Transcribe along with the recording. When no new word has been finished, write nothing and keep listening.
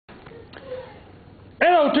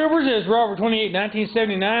Hello tubers, it's Robert 28,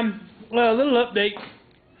 1979. A little update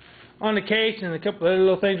on the case and a couple of other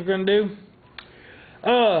little things we're going to do.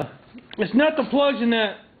 It's not the plugs in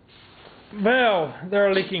that valve that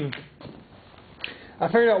are leaking. I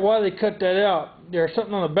figured out why they cut that out. There's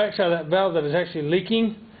something on the back side of that valve that is actually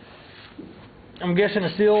leaking. I'm guessing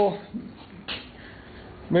it's still,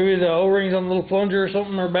 maybe the O-rings on the little plunger or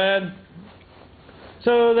something are bad.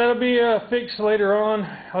 So that'll be fixed later on.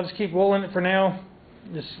 I'll just keep rolling it for now.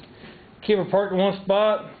 Just keep it parked in one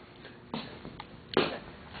spot.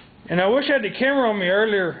 And I wish I had the camera on me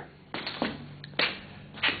earlier,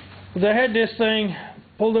 because I had this thing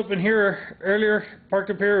pulled up in here earlier, parked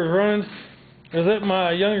up here, was running. I was letting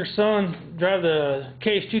my younger son drive the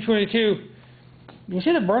Case 222. You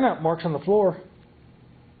see the burnout marks on the floor.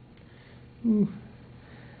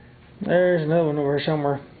 There's another one over here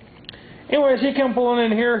somewhere. Anyways, he come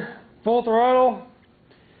pulling in here, full throttle,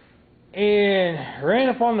 and ran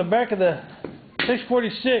up on the back of the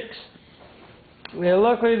 646. Yeah,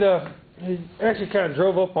 luckily he actually kind of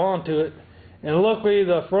drove up onto it, and luckily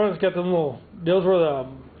the front's got the little deals where the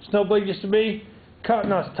snow blade used to be, caught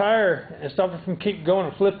in his tire and stopped it from keep going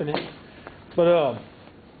and flipping it. But a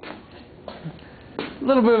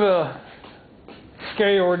little bit of a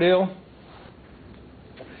scary ordeal.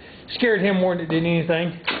 Scared him more than it did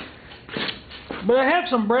anything. But I have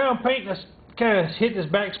some brown paint that's kind of hit this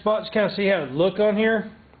back spot to kind of see how it look on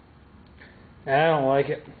here. I don't like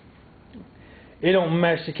it. It don't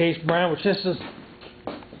match the case brown, which this is.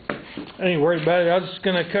 I ain't worried about it. I'm just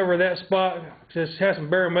gonna cover that spot. Just have some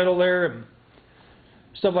bare metal there and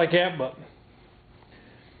stuff like that. But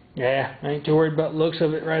yeah, I ain't too worried about the looks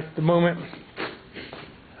of it right at the moment.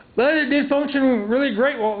 But it did function really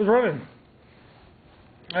great while it was running.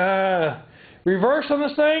 Reverse on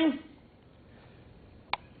this thing,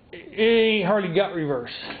 it ain't hardly got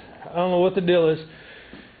reverse. I don't know what the deal is.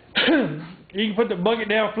 You can put the bucket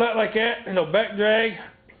down flat like that and it'll back drag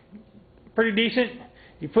pretty decent.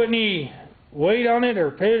 You put any weight on it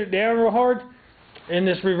or put it down real hard, and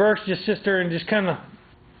this reverse just sits there and just kind of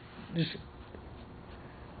just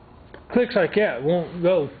clicks like that. It won't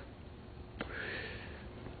go.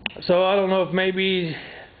 So I don't know if maybe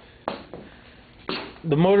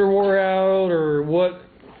the motor wore out or what.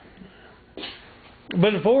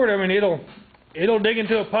 But forward, I mean, it'll dig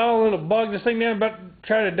into a pile, it'll bog this thing down, about to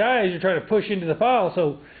try to die as you're trying to push into the pile.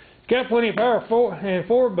 So it's got plenty of power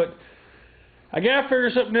forward, but I gotta figure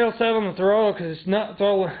something else out on the throttle because it's not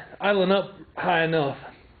idling up high enough.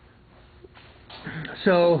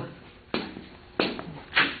 So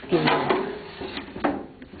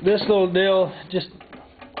this little deal just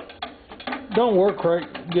don't work right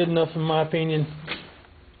good enough in my opinion.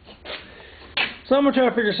 So I'm going to try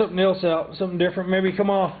to figure something else out, something different. Maybe come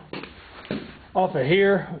off of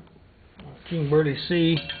here. You can barely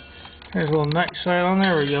see. There's a little night sight on.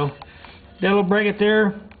 There we go. That'll break it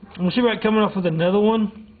there. We'll see about coming off with another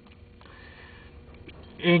one.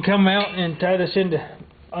 And come out and tie this into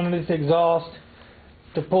underneath the exhaust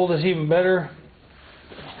to pull this even better.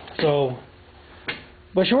 So,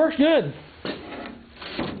 but she works good.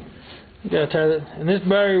 You gotta tie that. And this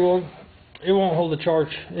battery won't hold the charge.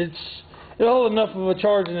 It'll hold enough of a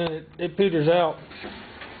charge and then it peters out.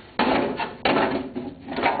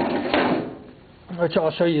 Which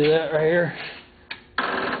I'll show you that right here.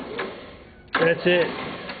 That's it.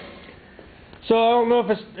 So I don't know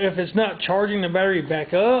if it's not charging the battery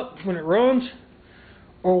back up when it runs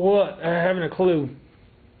or what. I haven't a clue.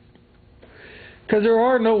 Because there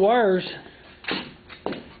are no wires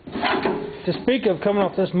to speak of coming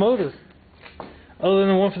off this motor other than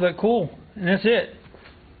the one for that cool. And that's it.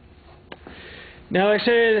 Now, like I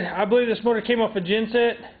said, I believe this motor came off a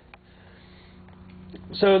genset,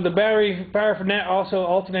 so the battery power from that also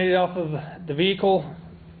alternated off of the vehicle,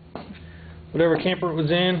 whatever camper it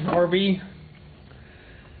was in, RV.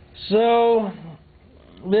 So,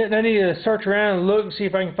 I need to search around and look and see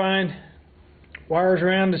if I can find wires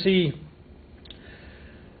around to see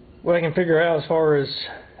what I can figure out as far as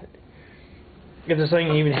if this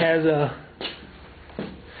thing even has a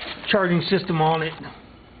charging system on it.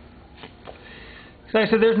 Like I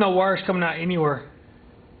said, there's no wires coming out anywhere.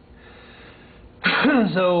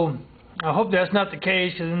 So I hope that's not the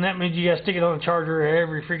case, because then that means you gotta stick it on the charger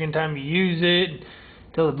every freaking time you use it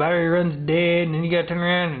until the battery runs dead, and then you gotta turn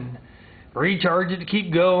around and recharge it to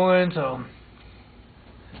keep going. So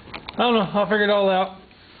I don't know, I'll figure it all out.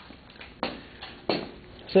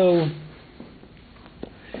 So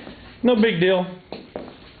no big deal.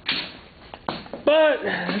 But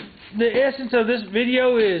the essence of this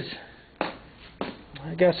video is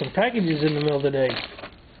I got some packages in the mail today.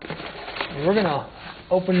 And we're going to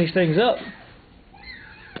open these things up.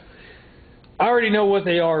 I already know what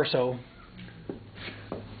they are, so.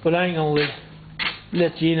 But I ain't gonna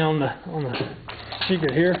let you in on the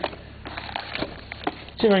secret here.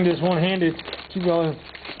 See if I can do this one-handed. Keep going.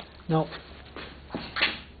 Nope.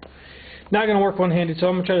 Not gonna work one-handed, so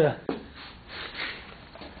I'm gonna try to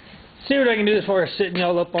see what I can do as far as sitting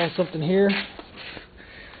y'all up on something here.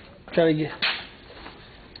 Try to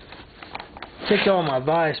check on my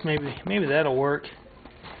vise. Maybe that'll work.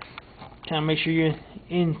 Kind of make sure you're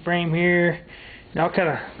in frame here. And I'll kind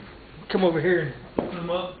of come over here and open them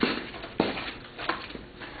up.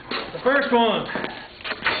 The first one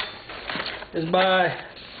is by,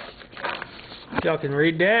 if y'all can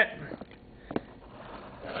read that,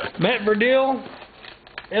 Matt Verdell,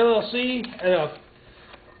 LLC, at a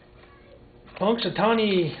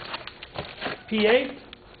Punxsutawney, PA.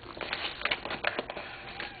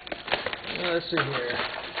 Let's see here.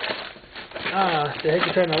 The heck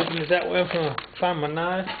you trying to open it that way? I'm trying to find my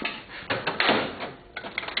knife.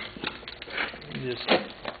 Just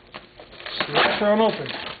snap her on open.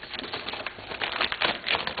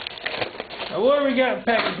 Now what do we got in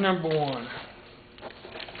package number 1?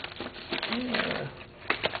 Yeah.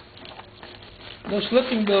 No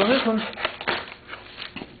slipping bill in this one.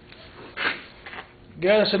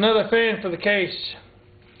 Got us another fan for the case.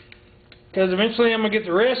 Because eventually I'm going to get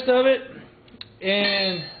the rest of it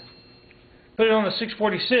and put it on the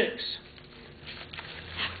 646.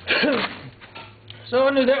 So I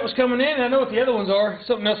knew that was coming in. I know what the other ones are.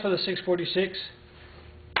 Something else for the 646.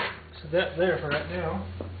 So that's there for right now.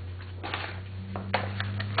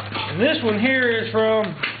 And this one here is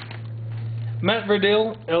from Matt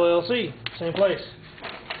Verdell, LLC. Same place.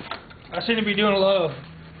 I seem to be doing a lot of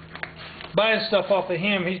buying stuff off of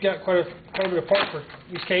him. He's got quite a bit of parts for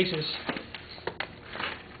these cases.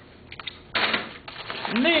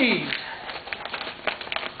 And these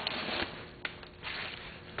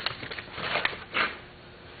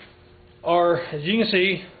are, as you can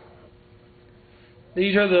see,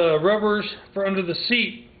 these are the rubbers for under the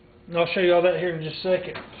seat. And I'll show you all that here in just a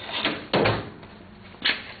second.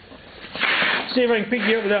 See if I can pick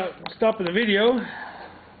you up without stopping the video.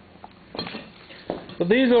 But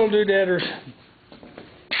these little doodadders,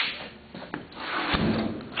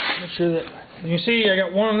 make sure that you can see I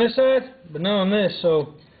got one on this side, but none on this,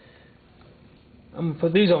 so I'm going to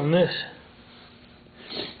put these on this.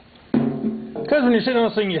 Because when you're sitting on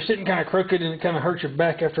this thing, you're sitting kind of crooked and it kind of hurts your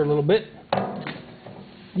back after a little bit.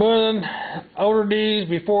 But I ordered these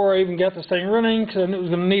before I even got this thing running because I knew I was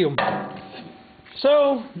going to need them.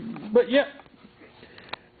 So, but yep,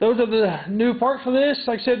 those are the new parts for this.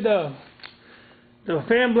 Like I said, the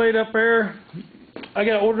fan blade up there, I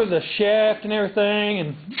got to order the shaft and everything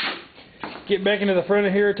and get back into the front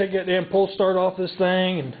of here, take that damn pull start off this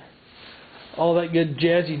thing and all that good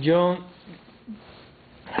jazzy junk.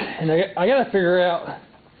 And I got to figure out,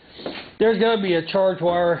 there's got to be a charge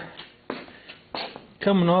wire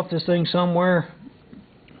coming off this thing somewhere.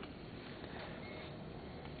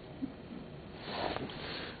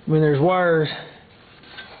 I mean, there's wires.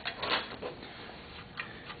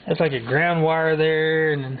 That's like a ground wire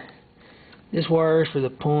there, and then this wire is for the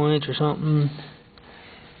points or something.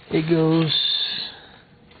 It goes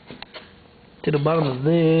to the bottom of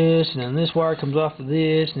this, and then this wire comes off of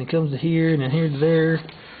this, and it comes to here, and then here to there.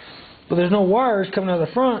 But there's no wires coming out of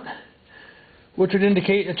the front, which would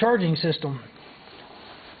indicate a charging system.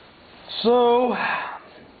 So,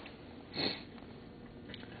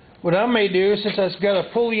 what I may do, since I've got a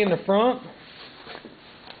pulley in the front,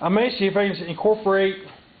 I may see if I can incorporate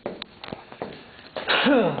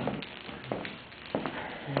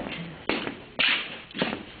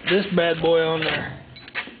this bad boy on there.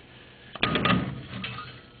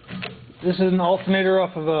 This is an alternator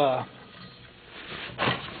off of a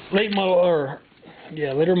later model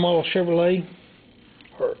Chevrolet,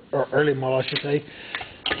 or early model, I should say.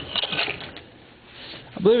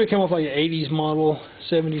 I believe it came off like an 80s model,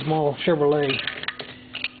 70s model Chevrolet.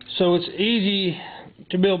 So it's easy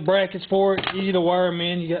to build brackets for it, easy to wire them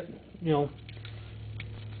in. You got,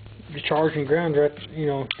 the charge and ground right,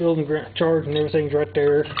 field and ground, charge and everything's right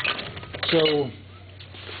there. So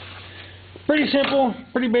pretty simple,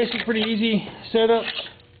 pretty basic, pretty easy setup.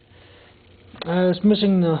 It's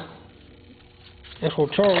missing the actual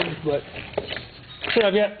charge, but so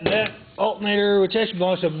I've got that alternator, which actually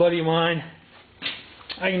belongs to a buddy of mine.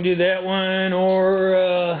 I can do that one,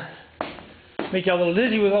 or make y'all a little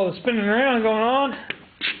dizzy with all the spinning around going on.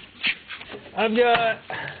 I've got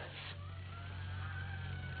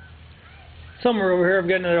somewhere over here, I've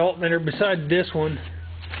got another alternator beside this one.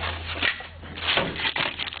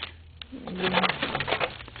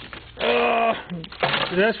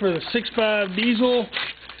 That's for the 6.5 diesel.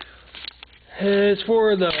 It's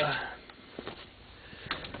for the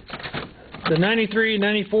 93,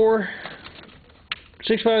 94.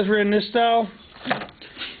 6.5s were in this style,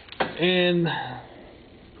 and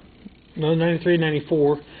no, 93,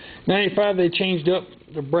 94. 95 they changed up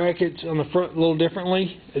the brackets on the front a little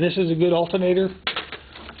differently, and this is a good alternator,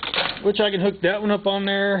 which I can hook that one up on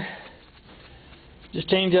there. Just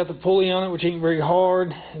change out the pulley on it, which ain't very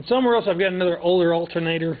hard. And somewhere else I've got another older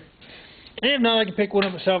alternator. And if not, I can pick one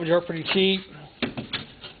up at Salvage Art pretty cheap.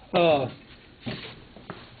 And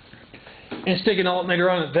stick an alternator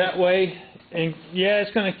on it that way. And yeah, it's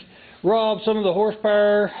going to rob some of the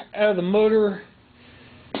horsepower out of the motor.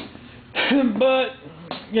 But,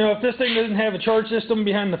 you know, if this thing doesn't have a charge system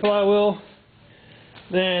behind the flywheel,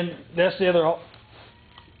 then that's the other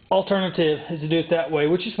alternative, is to do it that way,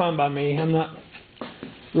 which is fine by me. I'm not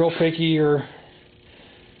real picky or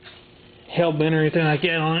hell-bent or anything like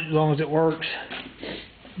that on it, as long as it works.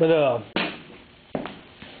 But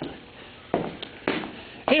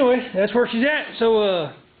anyway, that's where she's at. So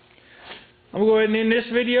I'm gonna go ahead and end this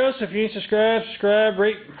video. So if you ain't subscribe,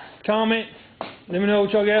 rate, comment, let me know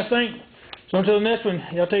what y'all guys think. So until the next one,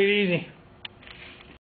 y'all take it easy.